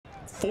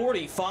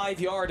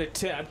45-yard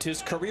attempt.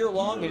 His career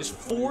long is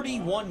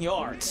 41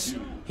 yards.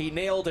 He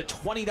nailed a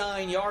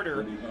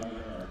 29-yarder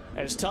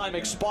as time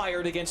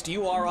expired against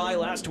URI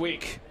last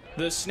week.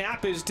 The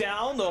snap is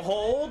down, the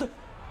hold.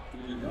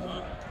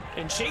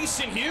 And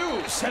Jason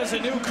Hughes has a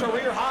new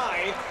career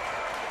high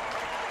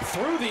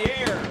through the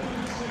air.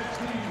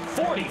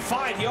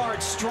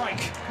 45-yard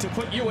strike to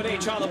put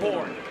UNH on the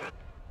board.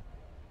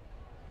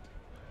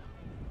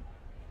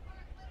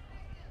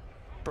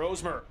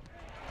 Brosmer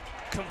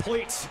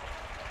completes.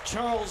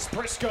 Charles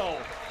Briscoe,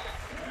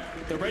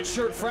 the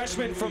redshirt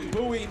freshman from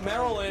Bowie,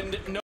 Maryland.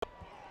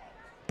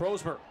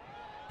 Brosmer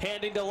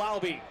handing to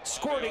Lauby,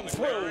 squirting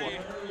through.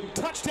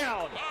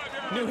 Touchdown,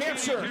 New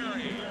Hampshire.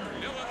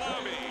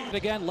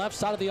 Again, left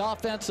side of the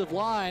offensive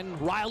line.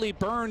 Riley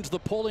Burns, the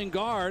pulling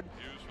guard.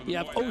 You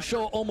have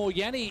Osho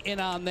Omoyeni in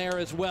on there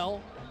as well.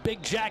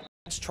 Big Jack.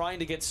 Trying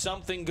to get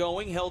something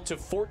going, held to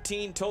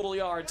 14 total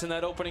yards in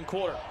that opening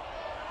quarter.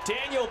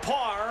 Daniel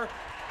Parr,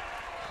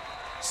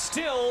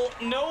 still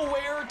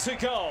nowhere to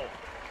go.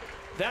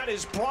 That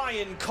is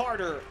Brian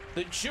Carter,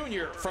 the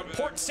junior from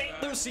Port St.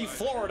 Lucie,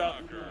 Florida.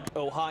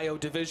 Ohio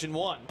Division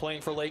I,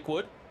 playing for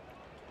Lakewood.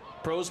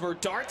 Brosmer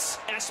darts,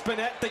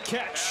 Espinette the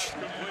catch.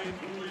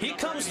 He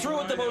comes through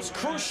at the most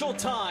crucial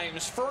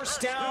times.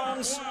 First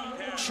downs,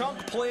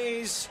 chunk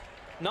plays.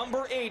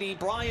 Number 80,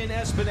 Brian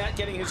Espinette,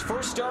 getting his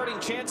first starting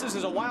chances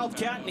as a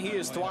Wildcat, and he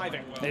is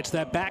thriving. It's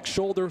that back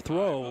shoulder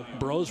throw.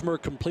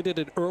 Brosmer completed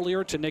it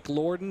earlier to Nick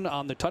Lorden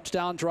on the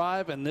touchdown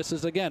drive, and this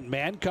is, again,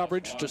 man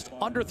coverage. Just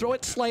underthrow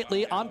it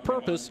slightly on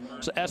purpose,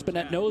 so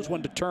Espinette knows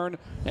when to turn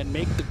and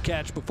make the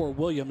catch before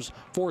Williams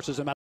forces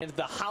him out. And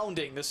the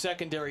hounding the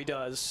secondary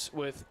does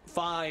with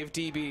 5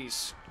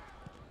 DBs.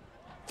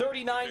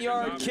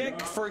 39-yard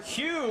kick for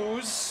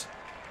Hughes.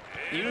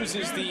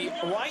 Uses the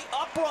right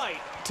upright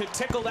to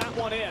tickle that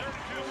one in.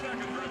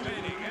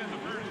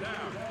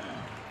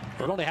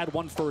 They've only had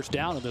one first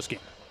down in this game.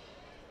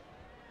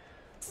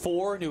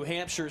 4 New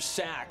Hampshire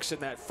sacks in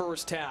that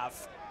first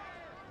half.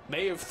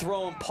 May have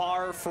thrown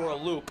Parr for a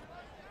loop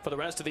for the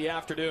rest of the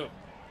afternoon.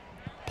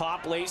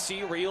 Pop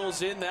Lacey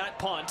reels in that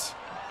punt.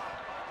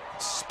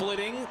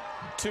 Splitting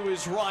to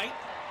his right.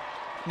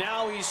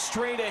 Now he's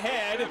straight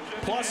ahead,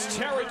 plus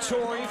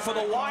territory for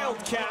the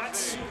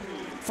Wildcats.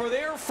 For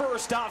their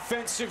first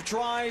offensive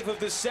drive of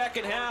the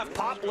second half,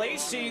 Pop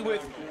Lacey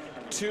with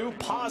 2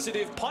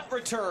 positive punt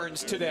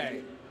returns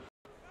today.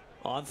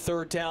 On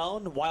third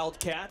down,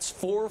 Wildcats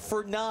 4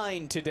 for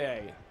 9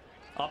 today,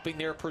 upping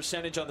their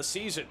percentage on the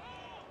season.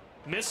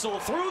 Missile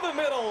through the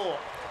middle.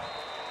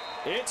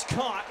 It's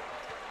caught.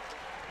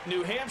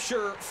 New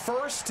Hampshire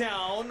first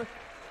down.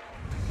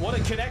 What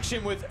a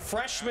connection with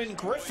freshman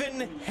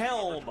Griffin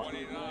Helm.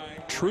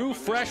 True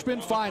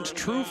freshman finds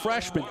true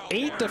freshman.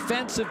 8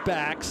 defensive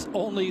backs,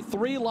 only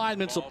 3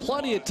 linemen, so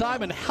plenty of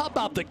time. And how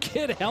about the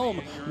kid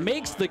Helm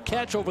makes the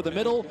catch over the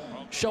middle,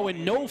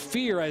 showing no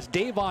fear as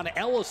Davon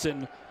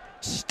Ellison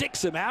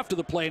sticks him after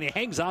the play, and he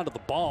hangs on to the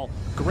ball.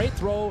 Great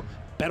throw,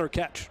 better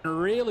catch.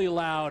 Really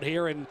loud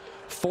here and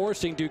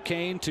forcing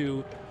Duquesne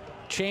to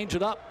change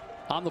it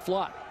up on the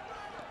fly.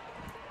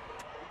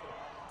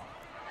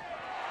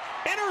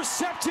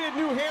 Intercepted,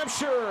 New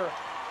Hampshire.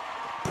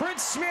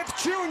 Prince Smith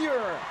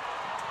Jr.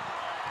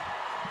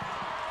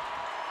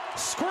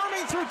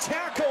 squirming through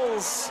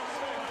tackles.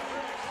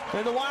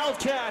 And the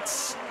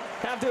Wildcats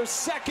have their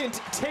second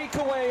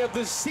takeaway of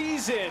the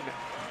season.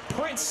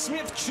 Prince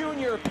Smith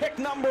Jr., pick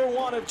number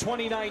 1 of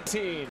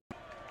 2019.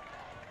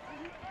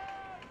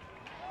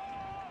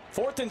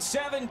 4th and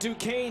 7,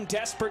 Duquesne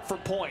desperate for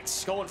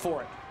points, going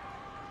for it.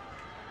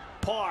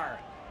 Parr,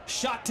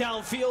 shot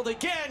downfield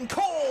again,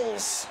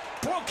 Coles,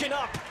 broken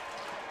up.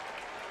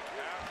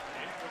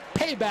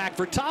 Payback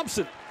for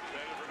Thompson.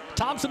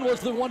 Thompson was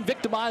the one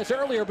victimized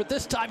earlier, but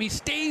this time he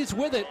stays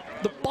with it.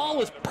 The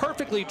ball is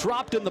perfectly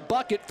dropped in the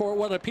bucket for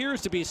what appears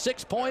to be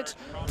 6 points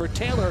for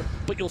Taylor,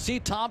 but you'll see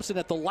Thompson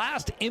at the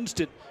last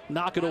instant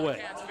knock it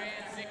away.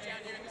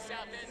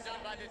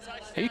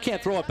 You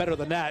can't throw it better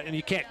than that, and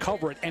you can't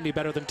cover it any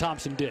better than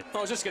Thompson did.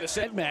 I was just going to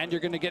say, man, you're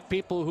going to get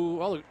people who,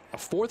 well, a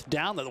 4th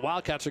down that the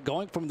Wildcats are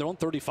going from their own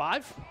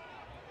 35.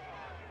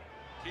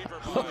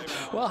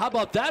 Well, how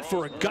about that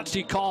for a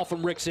gutsy call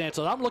from Rick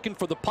Sansel? I'm looking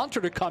for the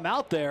punter to come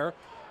out there.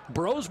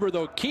 Brosmer,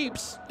 though,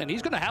 keeps, and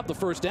he's going to have the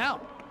first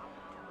down.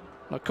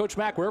 Now, Coach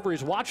Mack, wherever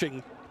he's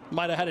watching,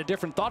 might have had a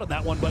different thought on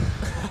that one, but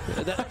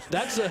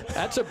that's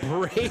a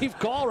brave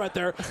call right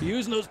there.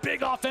 Using those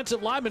big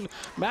offensive linemen.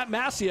 Matt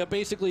Massia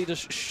basically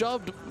just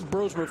shoved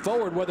Brosmer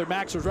forward, whether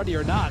Max was ready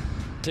or not,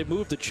 to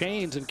move the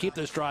chains and keep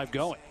this drive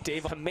going.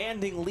 Dave, a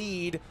commanding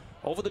lead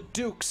over the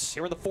Dukes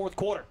here in the 4th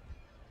quarter.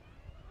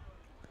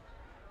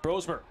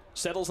 Brosmer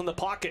settles in the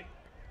pocket,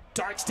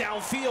 darts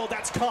downfield,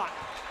 that's caught.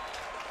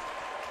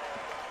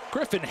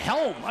 Griffin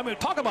Helm, I mean,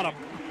 talk about a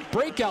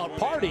breakout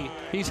party.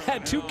 He's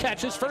had 2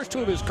 catches, first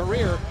 2 of his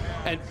career,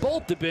 and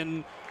both have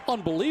been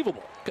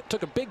unbelievable.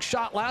 Took a big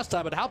shot last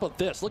time, but how about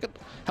this? Look at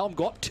Helm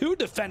go up, 2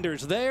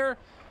 defenders there.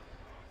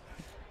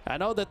 I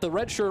know that the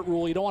red shirt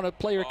rule, you don't want to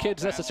play your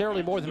kids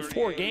necessarily more than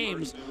 4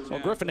 games. Well,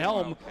 Griffin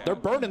Helm, they're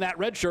burning that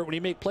red shirt when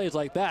you make plays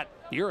like that.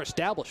 You're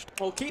established.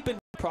 Well, keep in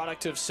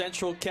product of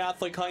Central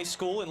Catholic High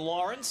School in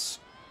Lawrence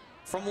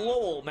from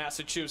Lowell,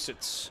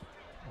 Massachusetts.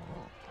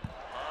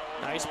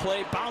 Nice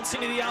play,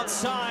 bouncing to the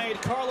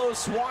outside.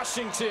 Carlos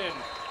Washington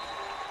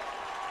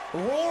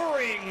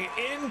roaring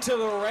into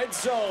the red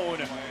zone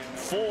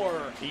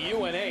for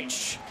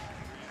UNH.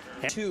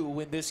 2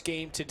 in this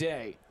game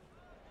today.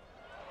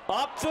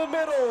 Up the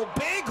middle,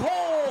 big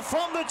hole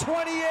from the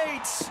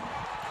 28.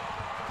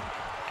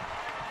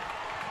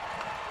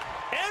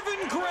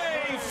 Evan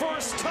Gray,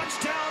 first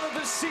touchdown of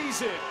the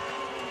season.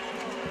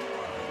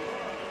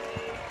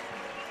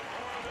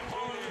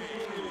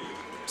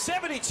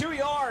 .72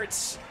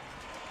 yards.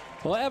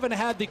 Well, Evan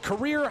had the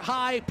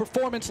career-high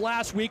performance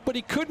last week, but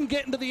he couldn't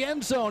get into the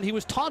end zone. He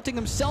was taunting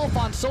himself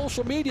on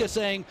social media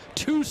saying,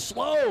 too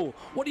slow,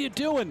 what are you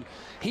doing?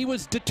 He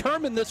was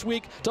determined this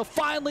week to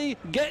finally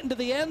get into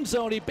the end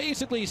zone. He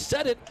basically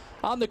said it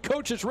on the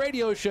coach's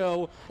radio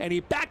show, and he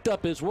backed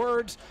up his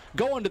words,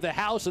 going to the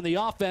house, and the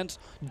offense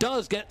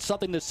does get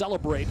something to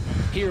celebrate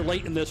here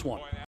late in this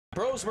one.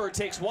 Brosmer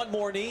takes one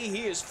more knee.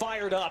 He is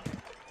fired up,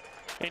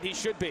 and he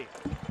should be.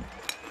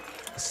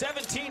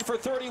 17 for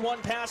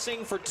 31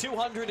 passing for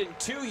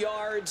 202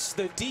 yards.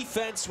 The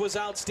defense was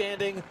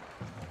outstanding.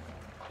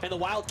 And the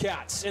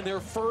Wildcats, in their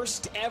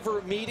first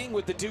ever meeting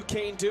with the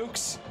Duquesne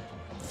Dukes,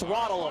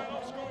 throttle them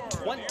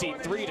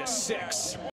 23-6.